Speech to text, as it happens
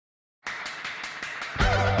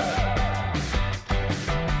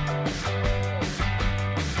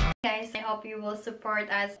Guys, I hope you will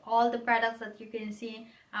support us. All the products that you can see,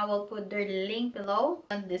 I will put their link below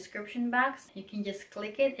in the description box. You can just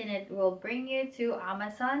click it and it will bring you to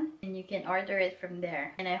Amazon and you can order it from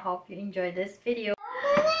there. And I hope you enjoy this video.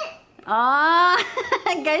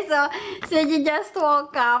 Guys, so you just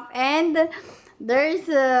woke up and there's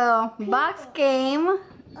a box came.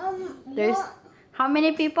 There's how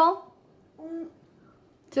many people?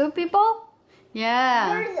 2 people?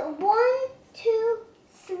 Yeah. There's 1, 2,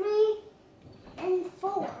 3, and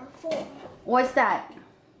 4. What's that?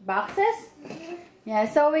 Boxes? Yeah,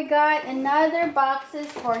 so we got another boxes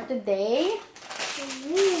for today.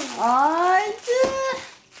 Oh,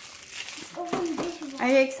 are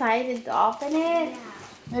you excited to open it? Yeah.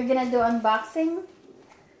 We're gonna do unboxing?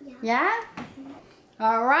 Yeah?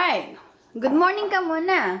 Alright. Good morning ka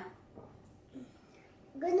muna.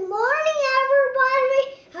 Good morning, everybody.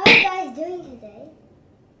 How are you guys doing today?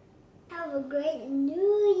 Have a great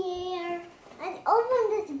new year. Let's open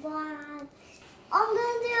this box. I'm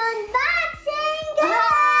gonna do unboxing.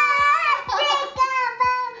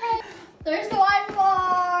 There's one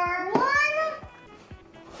more. 1,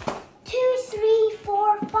 2, 3,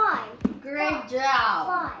 4, 5. Great job.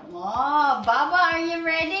 5. Oh, Baba, are you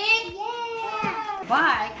ready? Yeah.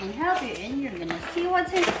 Bye, I can help you and you're gonna see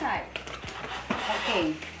what's inside.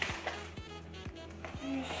 Okay.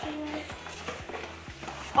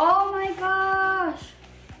 Oh my gosh.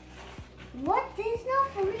 What is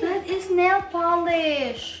not for me? That is nail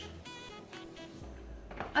polish.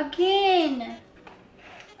 Again.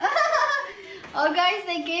 Oh guys,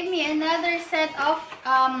 they gave me another set of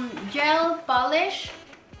gel polish.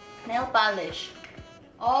 Nail polish.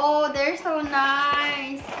 Oh, they're so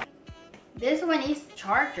nice. This one is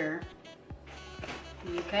charger.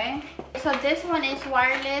 Okay. So this one is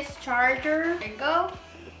wireless charger. There you go.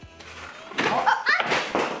 Oh,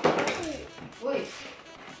 Wait.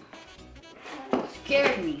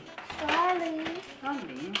 Scared me. Sorry.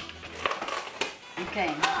 Sorry.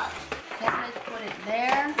 Okay. So let's put it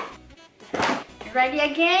there. You ready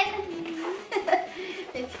again?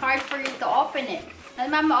 It's hard for you to open it. Let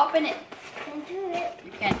Mama open it. Can't do it.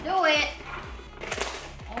 You can't do it.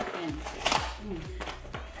 Open.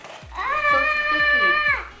 So sticky.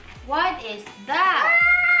 What is that?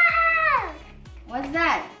 What's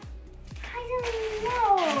that? I don't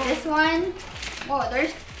know. This one? Oh,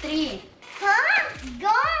 there's 3. Huh?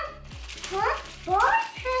 Gone? Huh? Bar?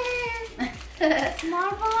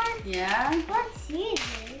 Small bar? Yeah. What's this?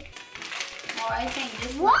 Oh, I think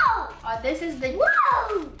this one. Whoa! Oh, this is the.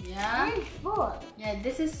 Whoa! Yeah. It's full. Yeah,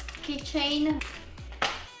 this is keychain.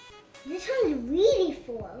 This one's really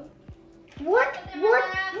full. What?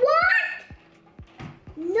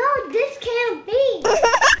 No, this can't be.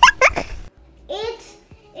 It's,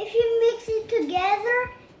 if you mix it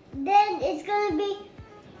together, then it's gonna be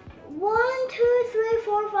 1, 2, 3,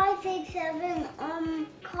 4, 5, 6, 7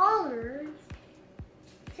 colors.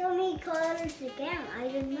 So many colors again. I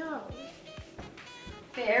don't know.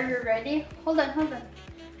 Okay, are you ready? Hold on.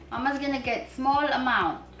 Mama's gonna get small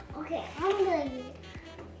amount. Okay, I'm gonna get it.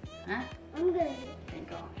 Huh? I'm gonna get it. There you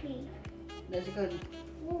go. Okay. That's good.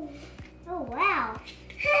 Ooh. Oh wow.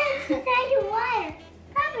 It's like water.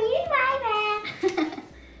 Papa, you buy that.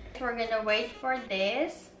 We're gonna wait for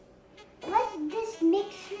this. Let's just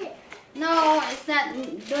mix it. No, it's not.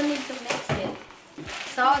 Don't need to mix it.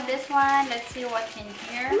 So this one, let's see what's in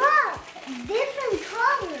here. Look, different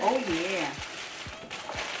colors. Oh yeah.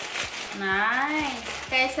 Nice.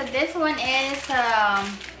 Okay, so this one is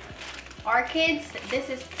orchids. This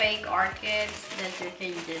is fake orchids that you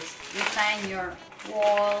can just design your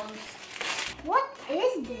walls. What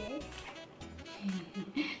is this?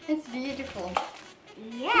 It's beautiful.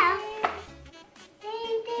 Yeah.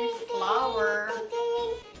 This flower.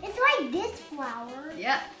 It's like this flower.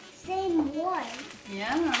 Yeah. Same one.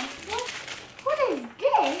 Yeah. What is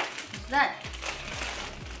this? What's that?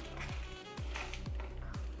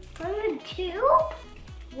 Color 2?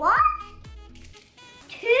 What?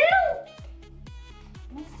 2?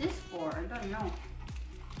 What's this for? I don't know.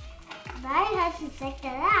 Daddy has to check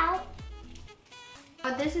that out.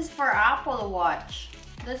 Oh, this is for Apple Watch.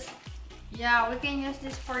 This, yeah, we can use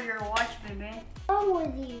this for your watch, baby. What's wrong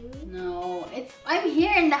with you? No, I'm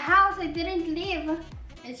here in the house. I didn't leave.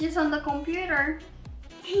 It's just on the computer.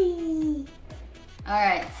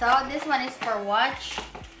 Alright, so this one is for watch.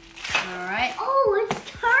 Alright. Oh, it's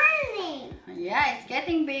turning. Yeah, it's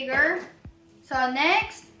getting bigger. So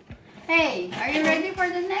next. Hey, are you ready for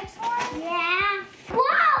the next one? Yeah.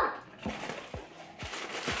 Whoa!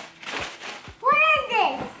 What is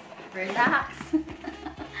this? Relax.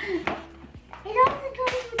 It also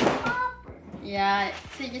goes with the popper. Yeah,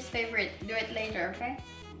 CJ's favorite. Do it later, okay?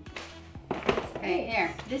 Okay, here.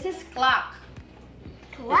 This is clock.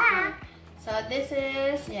 Clock? So this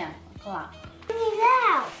is, yeah, clock. Bring it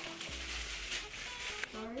out.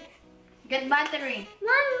 Get battery. Mom,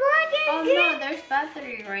 look at Oh this. no, there's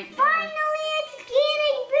battery right there. Finally, it's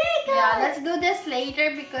getting bigger. Yeah, let's do this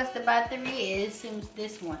later because the battery seems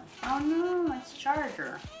this one. Oh no, it's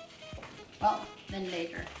charger. Well, then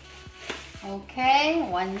later. Okay,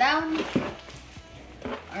 one down.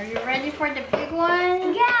 Are you ready for the big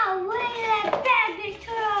one? Yeah, wait, that bag is too.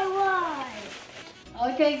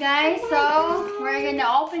 Okay guys, so we're gonna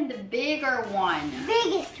open the bigger one.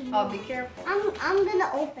 Biggest one. Oh, be careful. I'm gonna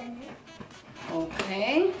open it.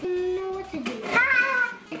 Okay. I don't know what to do.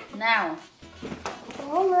 Ah! Now.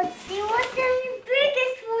 Oh, let's see what's the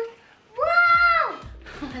biggest one. Wow!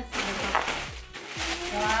 Let's see.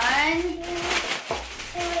 One.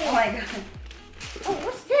 Oh my god. Oh,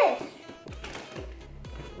 what's this?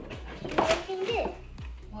 What's in this?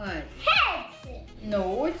 What? Heads!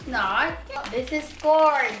 No, it's not. This is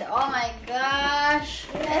cord. Oh my gosh.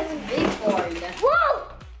 That's big cord. Whoa!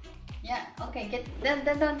 Yeah, okay, get done.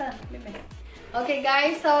 Okay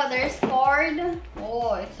guys, so there's cord.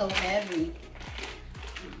 Oh, it's so heavy.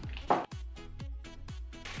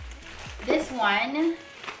 This one,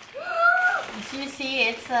 as you see,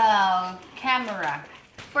 it's a camera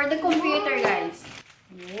for the computer, guys.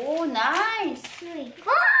 Oh, nice.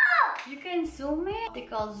 Oh! You can zoom it.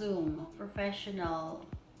 Optical zoom, professional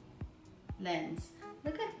lens.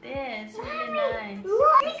 Look at this, really nice.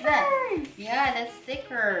 What's that? Yeah, that's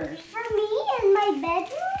stickers. For me in my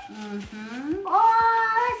bedroom? Mm-hmm.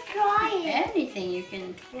 Oh, let's try it. Anything you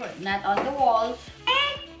can put, not on the walls.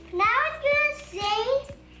 And now it's gonna say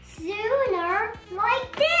sooner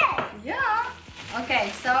like this. Yeah. Okay,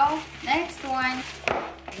 so next one.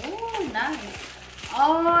 Oh, nice.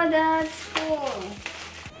 Oh, that's cool.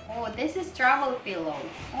 Oh, this is travel pillow.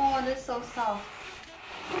 Oh, that's so soft.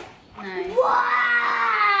 Nice.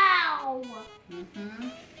 Wow! Mm-hmm.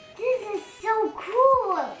 This is so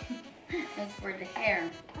cool. That's for the hair.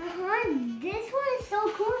 This one is so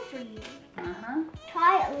cool for you.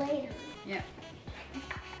 Try it later. Yeah.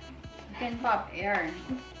 You can pop air.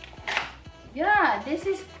 Yeah, this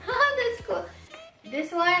is that's cool.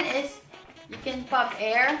 This one is you can pop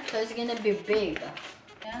air, so it's gonna be big.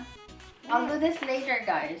 Yeah. I'll do this later,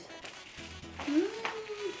 guys.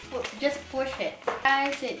 Just push it.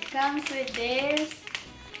 Guys, it comes with this.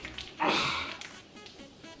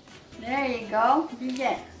 There you go.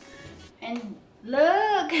 Yeah. And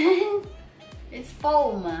look, it's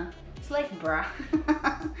foam. It's like bra.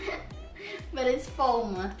 But it's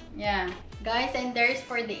foam. Yeah. Guys, and there's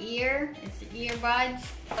for the ear. It's earbuds.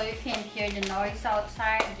 So you can't hear the noise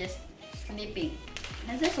outside. Just sleeping.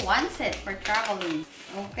 And this is one set for traveling.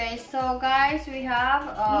 Okay, so guys, we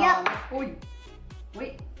have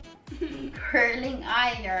wait. Curling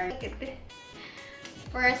iron. Look at this.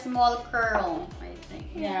 For a small curl, I think.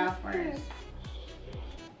 Yeah, first.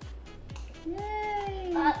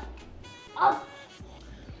 Yay!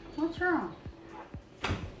 What's wrong?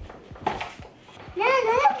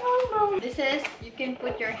 This is, you can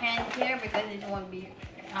put your hand here because it won't be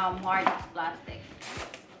hard as plastic.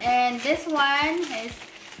 And this one is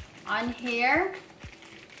on here.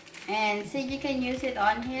 And ZIGGY can use it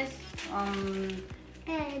on his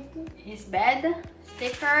bed.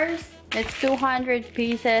 Stickers. It's 200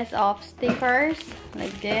 pieces of stickers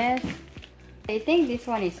like this. I think this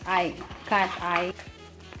one is cat eye.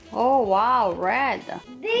 Oh wow, red.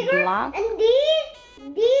 Bigger. Black. And these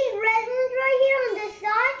red ones right here on the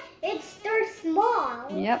side, they're small.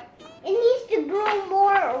 Yep. It needs to grow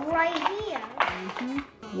more right here.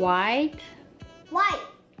 White. White.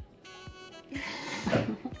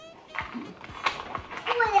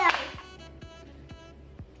 What else?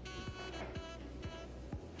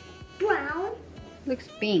 Brown. Looks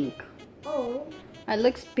pink. Oh. It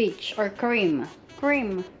looks peach or cream.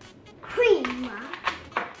 Cream.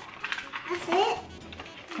 That's it.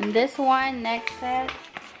 And this one, next set.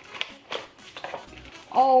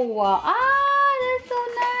 Oh wow. That's so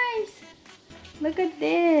nice. Look at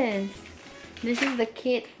this. This is the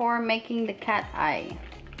kit for making the cat eye.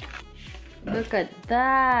 Look at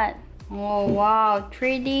that. Oh wow,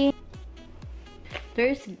 3D.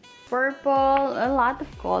 There's purple, a lot of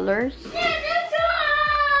colors.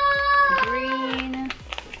 Green.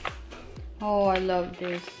 Oh, I love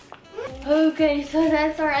this. Okay, so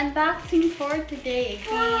that's our unboxing for today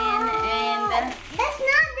again. And that's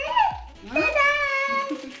not it.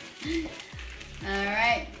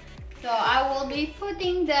 Alright. So I will be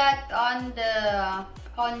putting that on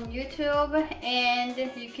YouTube, and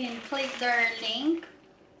you can click their link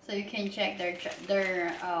so you can check their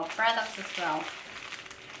products as well.